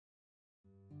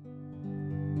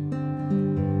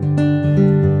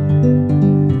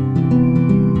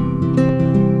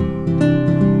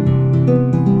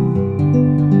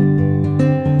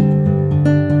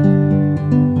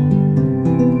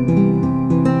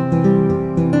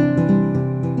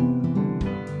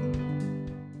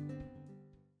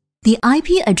The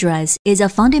IP address is a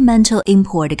fundamental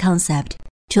import concept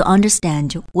to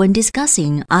understand when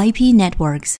discussing IP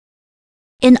networks.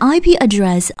 An IP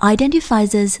address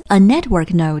identifies a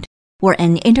network node or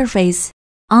an interface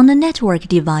on a network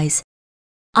device.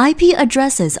 IP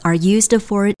addresses are used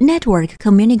for network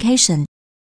communication.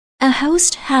 A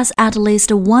host has at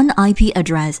least one IP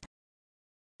address.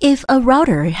 If a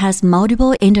router has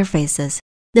multiple interfaces,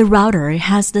 the router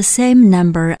has the same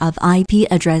number of IP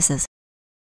addresses.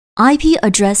 IP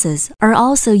addresses are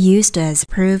also used as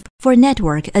proof for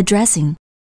network addressing.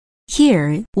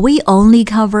 Here, we only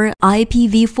cover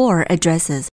Ipv4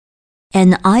 addresses.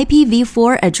 An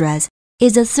Ipv4 address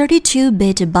is a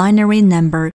 32-bit binary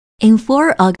number in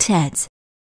 4 octets.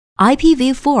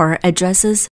 Ipv4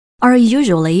 addresses are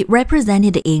usually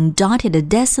represented in dotted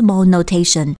decimal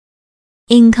notation.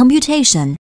 In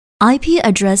computation, IP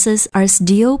addresses are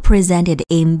still presented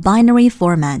in binary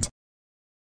format.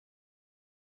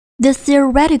 The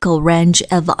theoretical range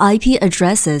of IP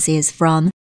addresses is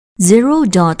from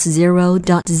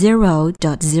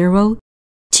 0.0.0.0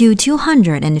 to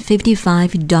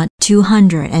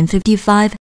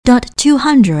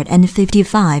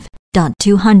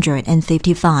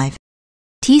 255.255.255.255.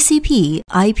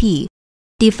 TCP/IP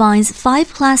defines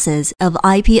 5 classes of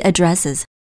IP addresses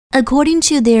according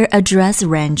to their address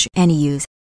range and use.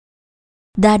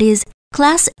 That is,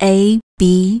 Class A,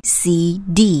 B, C,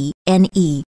 D, and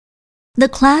E. The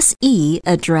Class E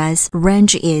address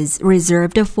range is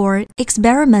reserved for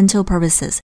experimental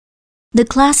purposes. The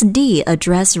Class D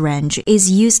address range is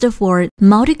used for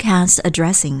multicast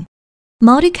addressing.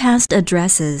 Multicast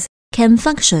addresses can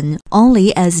function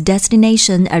only as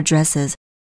destination addresses,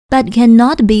 but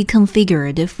cannot be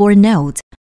configured for nodes.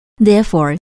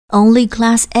 Therefore, only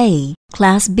Class A,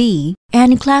 Class B,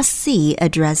 and Class C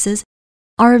addresses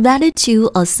are valid to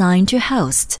assign to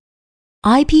hosts.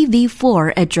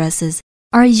 Ipv4 addresses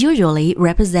are usually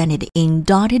represented in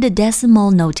dotted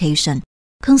decimal notation,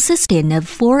 consisting of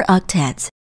 4 octets,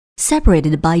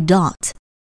 separated by dots.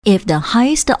 If the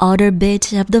highest order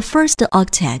bit of the first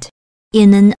octet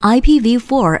in an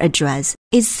Ipv4 address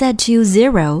is set to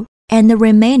 0 and the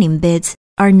remaining bits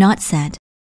are not set,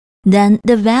 then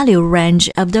the value range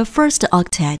of the first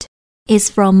octet is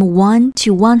from 1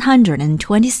 to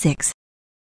 126.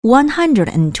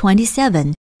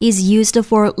 127 is used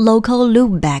for local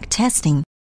loopback testing.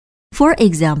 For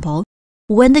example,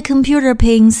 when the computer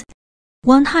pings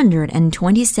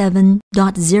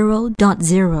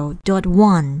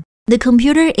 127.0.0.1, the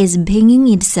computer is pinging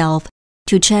itself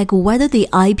to check whether the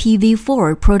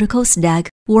Ipv4 protocol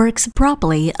stack works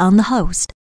properly on the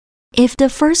host. If the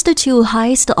first 2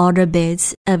 highest order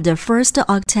bits of the first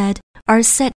octet are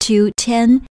set to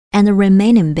 10 and the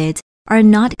remaining bits are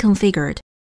not configured,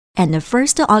 and the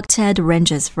first octet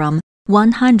ranges from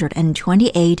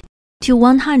 128 to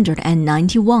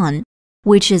 191,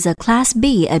 which is a Class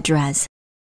B address.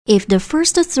 If the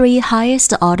first 3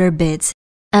 highest order bits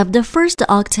of the first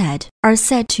octet are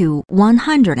set to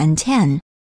 110,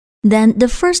 then the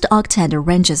first octet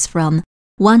ranges from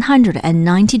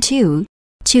 192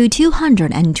 to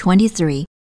 223,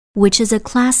 which is a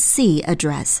Class C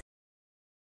address.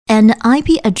 An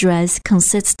IP address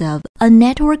consists of a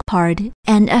network part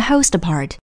and a host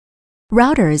part.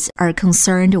 Routers are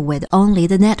concerned with only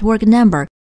the network number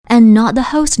and not the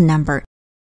host number.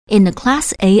 In the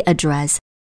Class A address,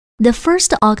 the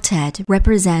first octet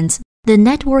represents the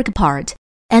network part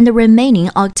and the remaining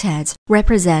octets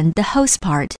represent the host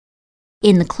part.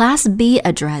 In the Class B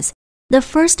address, the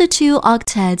first 2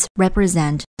 octets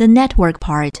represent the network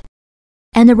part,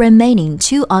 and the remaining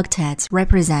 2 octets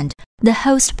represent the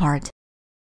host part.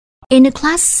 In the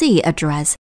Class C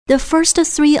address, the first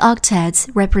 3 octets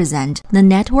represent the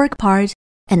network part,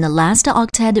 and the last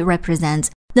octet represents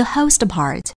the host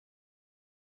part.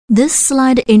 This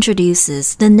slide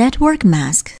introduces the network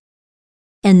mask.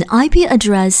 An IP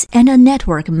address and a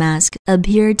network mask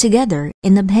appear together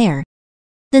in a pair.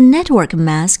 The network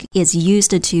mask is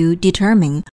used to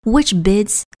determine which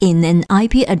bits in an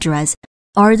IP address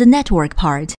are the network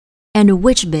part and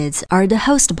which bits are the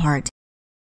host part.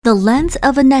 The length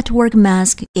of a network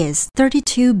mask is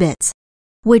 32 bits,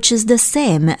 which is the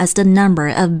same as the number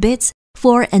of bits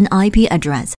for an IP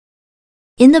address.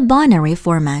 In the binary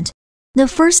format, the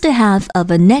first half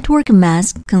of a network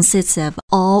mask consists of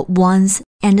all ones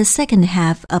and the second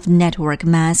half of network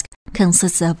mask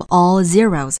consists of all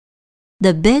zeros.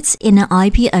 The bits in an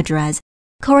IP address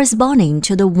corresponding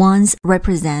to the ones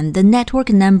represent the network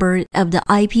number of the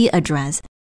IP address,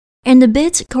 and the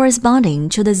bits corresponding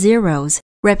to the zeros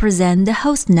represent the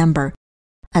host number,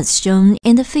 as shown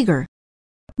in the figure.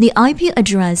 The IP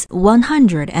address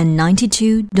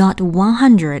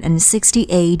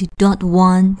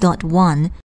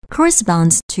 192.168.1.1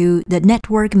 corresponds to the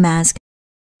network mask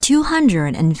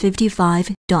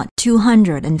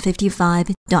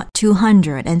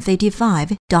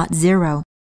 255.255.255.0,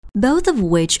 both of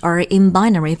which are in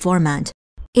binary format.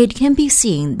 It can be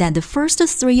seen that the first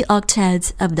 3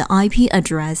 octets of the IP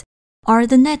address are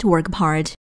the network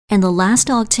part, and the last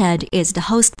octet is the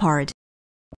host part.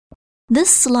 This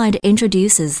slide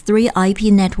introduces 3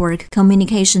 IP network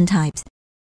communication types.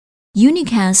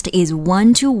 Unicast is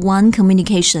one-to-one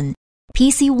communication,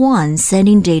 PC1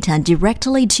 sending data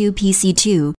directly to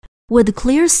PC2 with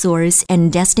clear source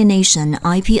and destination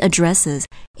IP addresses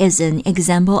is an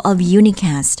example of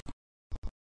Unicast.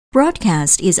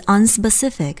 Broadcast is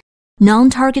unspecific,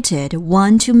 non-targeted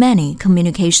one-to-many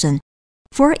communication.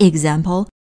 For example,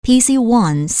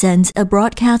 PC1 sends a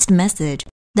broadcast message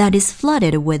that is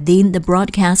flooded within the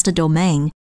broadcast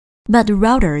domain, but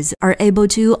routers are able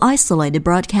to isolate the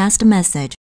broadcast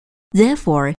message.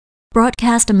 Therefore,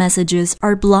 broadcast messages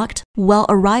are blocked while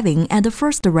arriving at the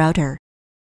first router.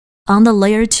 On the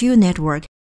Layer 2 network,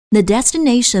 the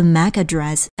destination MAC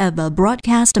address of a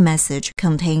broadcast message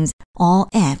contains all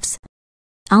Fs.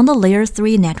 On the Layer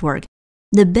 3 network,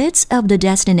 the bits of the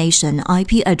destination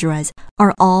IP address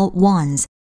are all ones.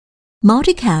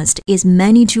 Multicast is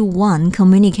many-to-one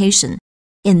communication.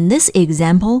 In this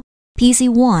example,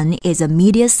 PC1 is a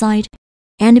media site,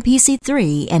 and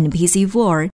PC3 and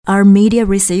PC4 are media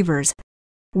receivers.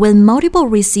 When multiple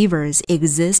receivers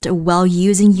exist while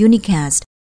using Unicast,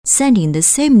 sending the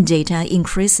same data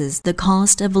increases the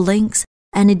cost of links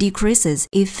and decreases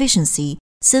efficiency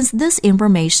since this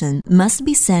information must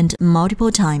be sent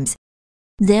multiple times.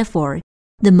 Therefore,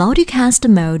 the multicast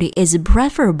mode is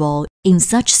preferable in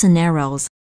such scenarios.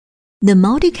 The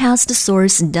multicast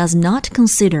source does not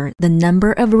consider the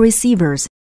number of receivers.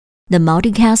 The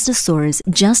multicast source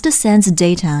just sends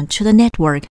data to the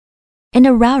network, and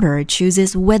the router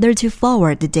chooses whether to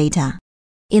forward the data.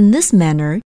 In this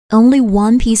manner, only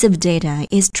one piece of data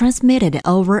is transmitted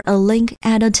over a link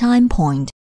at a time point,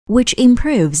 which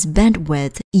improves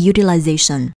bandwidth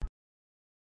utilization.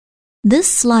 This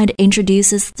slide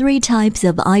introduces 3 types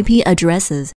of IP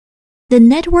addresses. The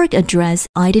network address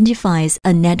identifies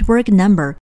a network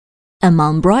number.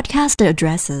 Among broadcast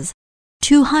addresses,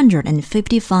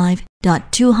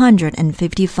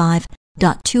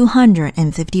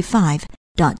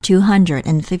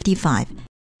 255.255.255.255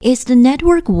 is the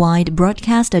network-wide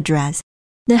broadcast address.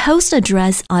 The host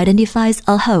address identifies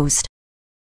a host.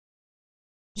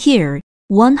 Here,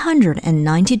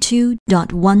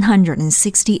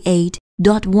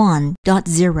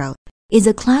 192.168.1.0 is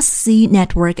a Class C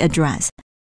network address.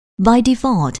 By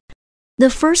default, the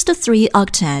first 3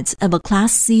 octets of a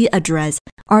Class C address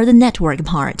are the network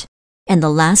part, and the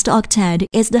last octet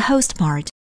is the host part.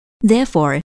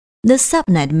 Therefore, the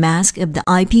subnet mask of the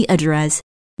IP address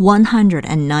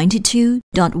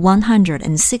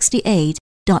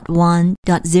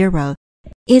 192.168.1.0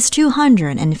 is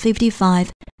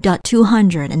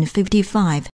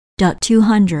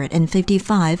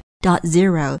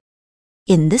 255.255.255.0.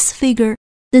 In this figure,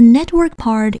 the network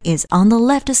part is on the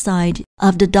left side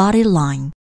of the dotted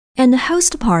line, and the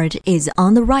host part is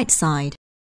on the right side.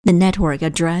 The network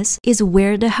address is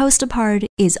where the host part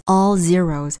is all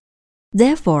zeros.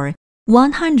 Therefore,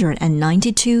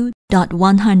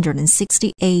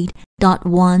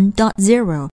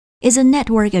 192.168.1.0 is a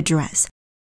network address.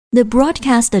 The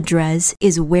broadcast address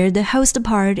is where the host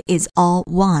part is all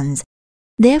ones.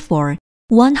 Therefore,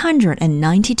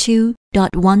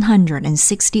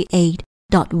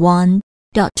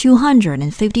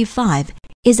 192.168.1.255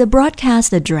 is a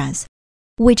broadcast address,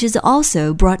 which is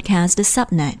also broadcast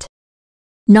subnet.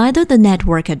 Neither the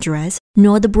network address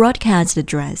nor the broadcast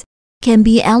address can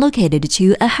be allocated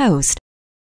to a host.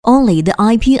 Only the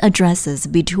IP addresses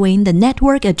between the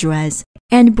network address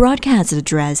and broadcast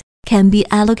address can be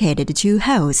allocated to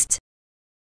hosts.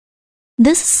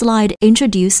 This slide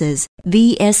introduces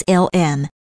VSLM.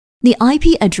 The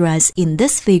IP address in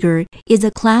this figure is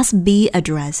a Class B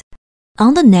address.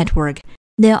 On the network,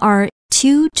 there are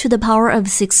 2 to the power of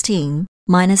 16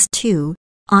 minus 2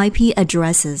 IP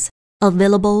addresses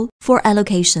available for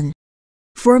allocation,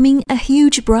 forming a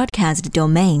huge broadcast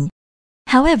domain.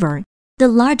 However, the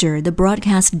larger the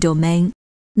broadcast domain,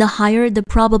 the higher the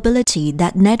probability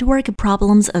that network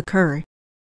problems occur.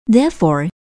 Therefore,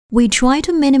 we try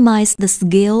to minimize the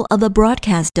scale of a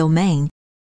broadcast domain.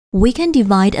 We can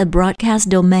divide a broadcast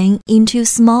domain into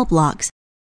small blocks.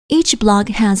 Each block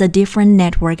has a different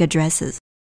network addresses.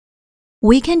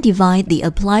 We can divide the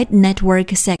applied network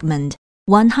segment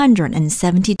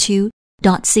 172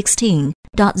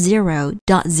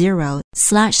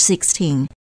 192.16.0.0/16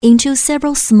 into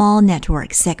several small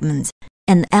network segments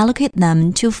and allocate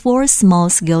them to 4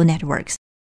 small-scale networks,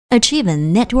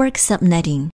 achieving network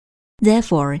subnetting.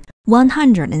 Therefore,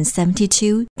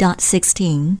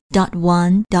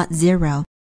 172.16.1.0,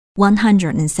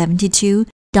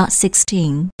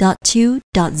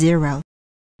 172.16.2.0,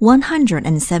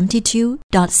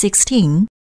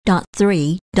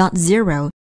 172.16.3.0,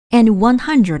 and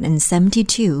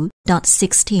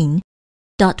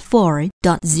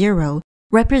 172.16.4.0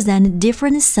 represent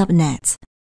different subnets.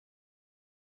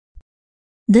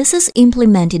 This is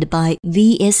implemented by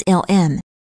VSLM.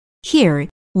 Here,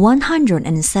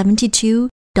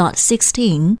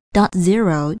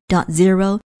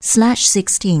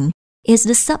 172.16.0.0/16 is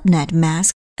the subnet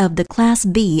mask of the Class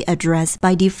B address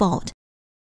by default.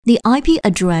 The IP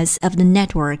address of the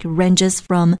network ranges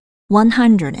from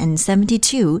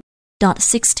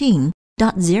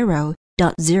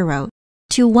 172.16.0.0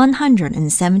 to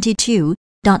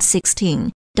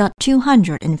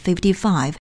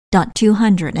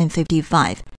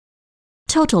 172.16.255.255,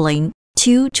 totaling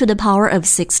 2 to the power of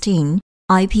 16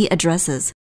 IP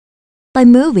addresses. By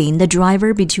moving the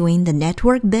driver between the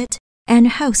network bit and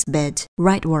host bit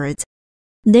rightwards,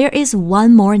 there is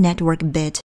one more network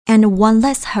bit and one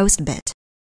less host bit.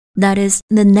 That is,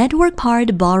 the network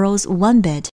part borrows one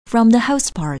bit from the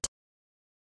host part.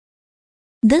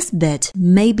 This bit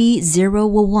may be 0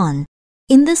 or 1.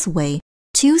 In this way,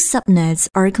 2 subnets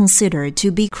are considered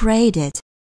to be created,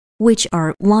 which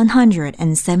are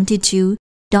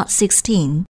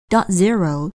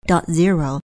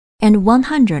 172.16.0.0 and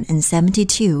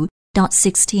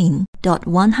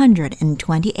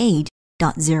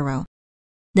 172.16.128.0.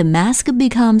 The mask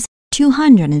becomes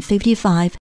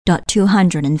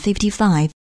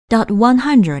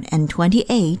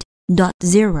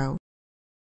 255.255.128.0.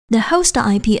 The host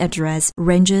IP address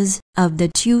ranges of the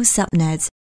 2 subnets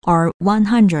are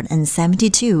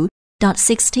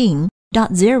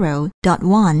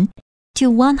 172.16.0.1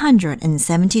 to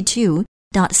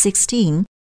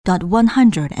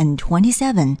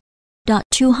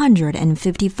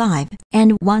 172.16.127.255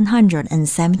 and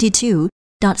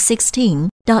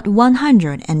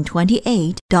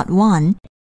 172.16.128.1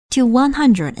 to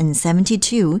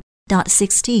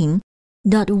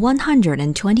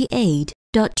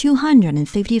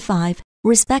 172.16.128.255,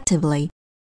 respectively.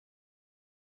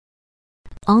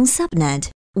 On subnet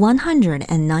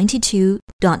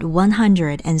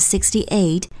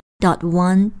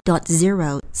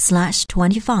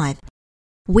 192.168.1.0/25,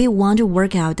 we want to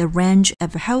work out the range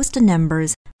of host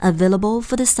numbers available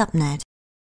for the subnet.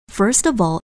 First of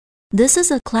all, this is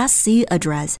a Class C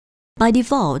address. By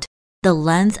default, the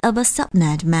length of a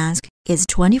subnet mask is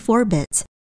 24 bits.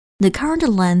 The current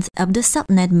length of the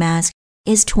subnet mask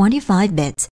is 25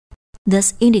 bits.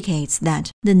 This indicates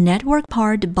that the network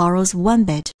part borrows 1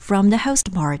 bit from the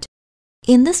host part.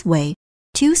 In this way,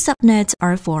 2 subnets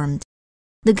are formed.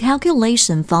 The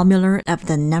calculation formula of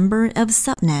the number of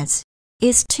subnets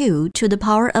is 2 to the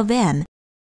power of m,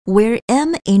 where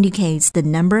m indicates the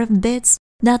number of bits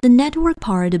that the network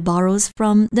part borrows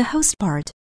from the host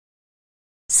part.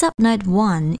 Subnet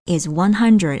 1 is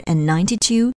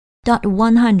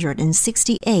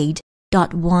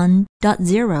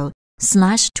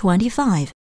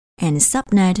 192.168.1.0/25, and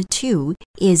subnet 2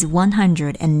 is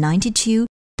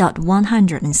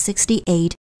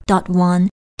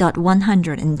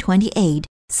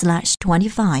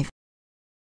 192.168.1.128/25.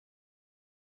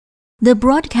 The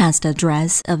broadcast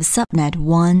address of subnet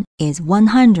 1 is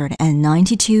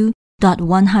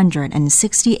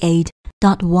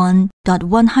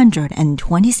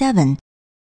 192.168.1.127,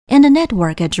 and the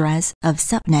network address of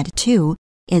subnet 2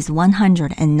 is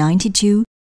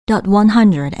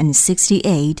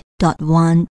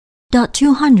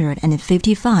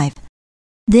 192.168.1.255.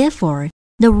 Therefore,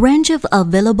 the range of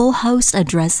available host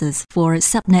addresses for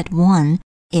subnet 1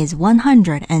 is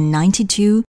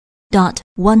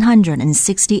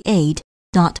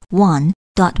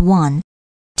 192.168.1.1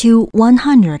 to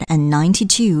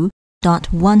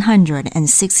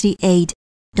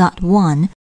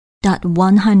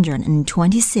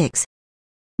 192.168.1.126.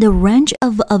 The range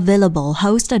of available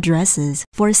host addresses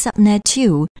for subnet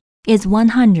 2 is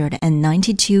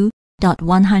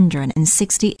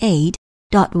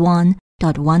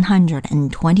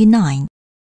 192.168.1.129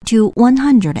 to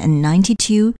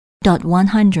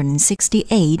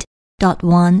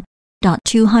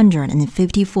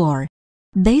 192.168.1.254.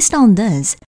 Based on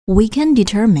this, we can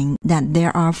determine that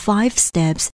there are 5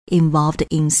 steps involved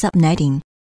in subnetting.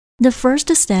 The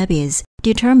first step is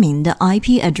determining the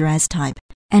IP address type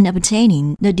and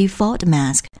obtaining the default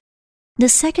mask. The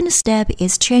second step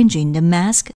is changing the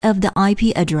mask of the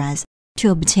IP address to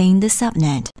obtain the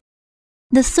subnet.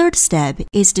 The third step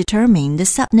is determining the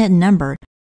subnet number.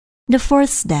 The fourth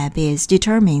step is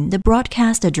determining the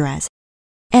broadcast address.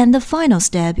 And the final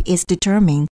step is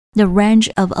determining the range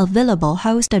of available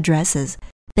host addresses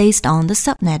based on the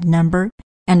subnet number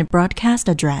and broadcast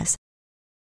address.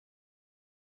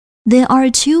 There are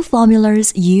two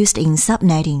formulas used in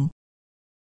subnetting.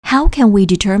 How can we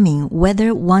determine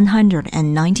whether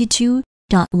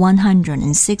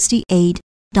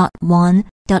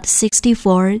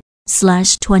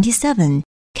 192.168.1.64/27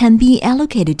 can be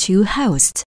allocated to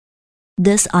hosts?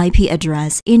 This IP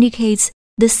address indicates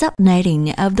the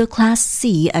subnetting of the Class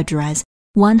C address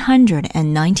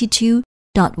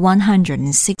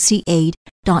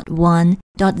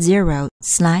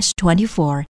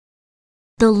 192.168.1.0/24.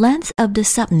 The length of the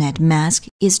subnet mask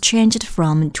is changed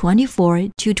from 24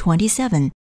 to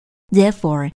 27.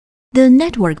 Therefore, the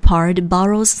network part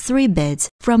borrows 3 bits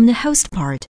from the host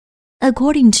part.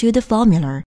 According to the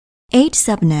formula, 8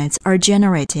 subnets are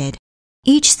generated.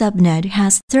 Each subnet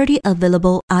has 30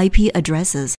 available IP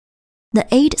addresses. The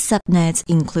 8 subnets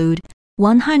include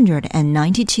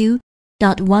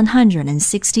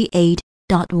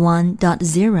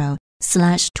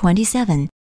 192.168.1.0/27,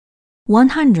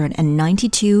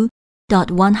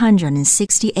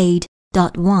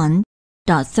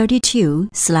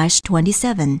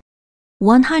 192.168.1.32/27,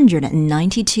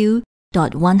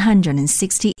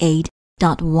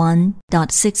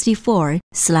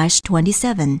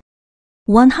 192.168.1.64/27,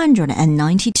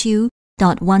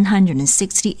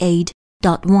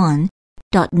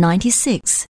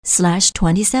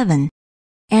 192.168.1.96/27,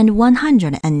 and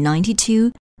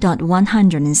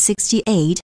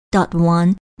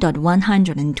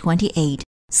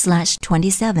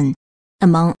 192.168.1.128/27,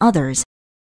 among others.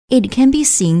 It can be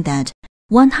seen that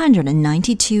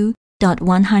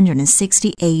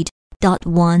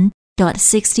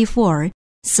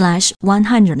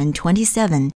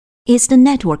 192.168.1.64/127 is the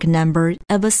network number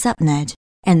of a subnet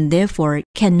and therefore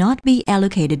cannot be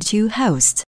allocated to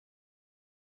hosts.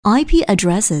 IP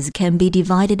addresses can be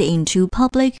divided into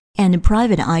public and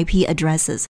private IP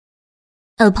addresses.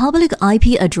 A public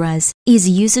IP address is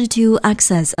used to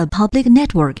access a public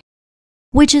network,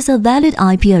 which is a valid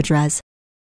IP address.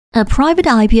 A private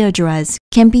IP address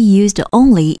can be used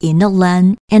only in a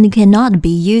LAN and cannot be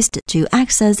used to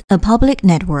access a public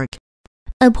network.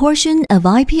 A portion of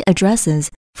IP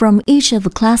addresses from each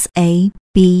of Class A,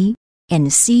 B,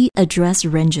 and C address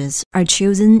ranges are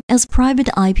chosen as private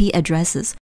IP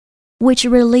addresses, which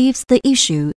relieves the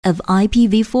issue of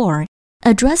Ipv4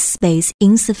 address space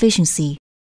insufficiency.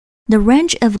 The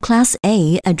range of Class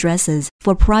A addresses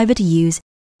for private use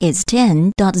is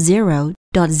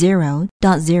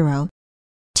 10.0.0.0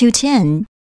 to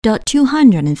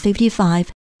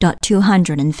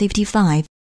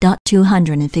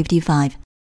 10.255.255.255,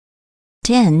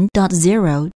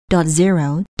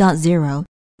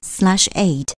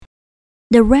 10.0.0.0/8.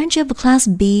 The range of Class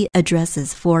B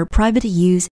addresses for private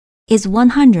use is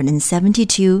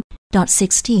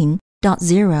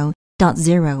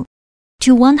 172.16.0.0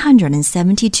 to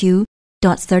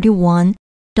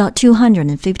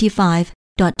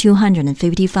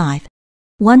 172.31.255.255,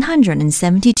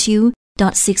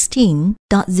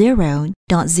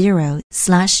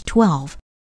 172.16.0.0/12,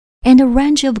 and the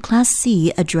range of Class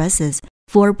C addresses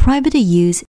for private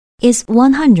use is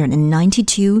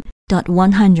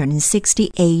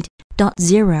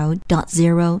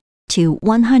 192.168.0.0 to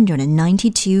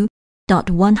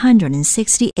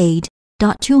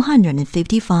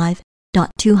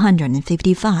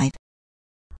 192.168.255.255,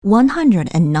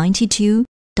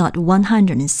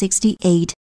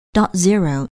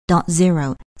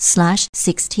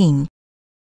 192.168.0.0/16.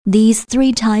 These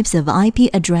 3 types of IP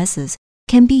addresses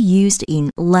can be used in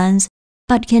LANs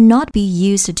but cannot be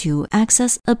used to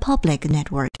access a public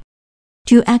network.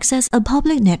 To access a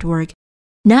public network,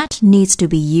 NAT needs to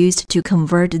be used to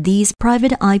convert these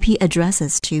private IP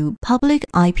addresses to public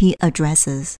IP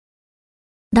addresses.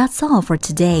 That's all for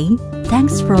today.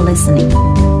 Thanks for listening.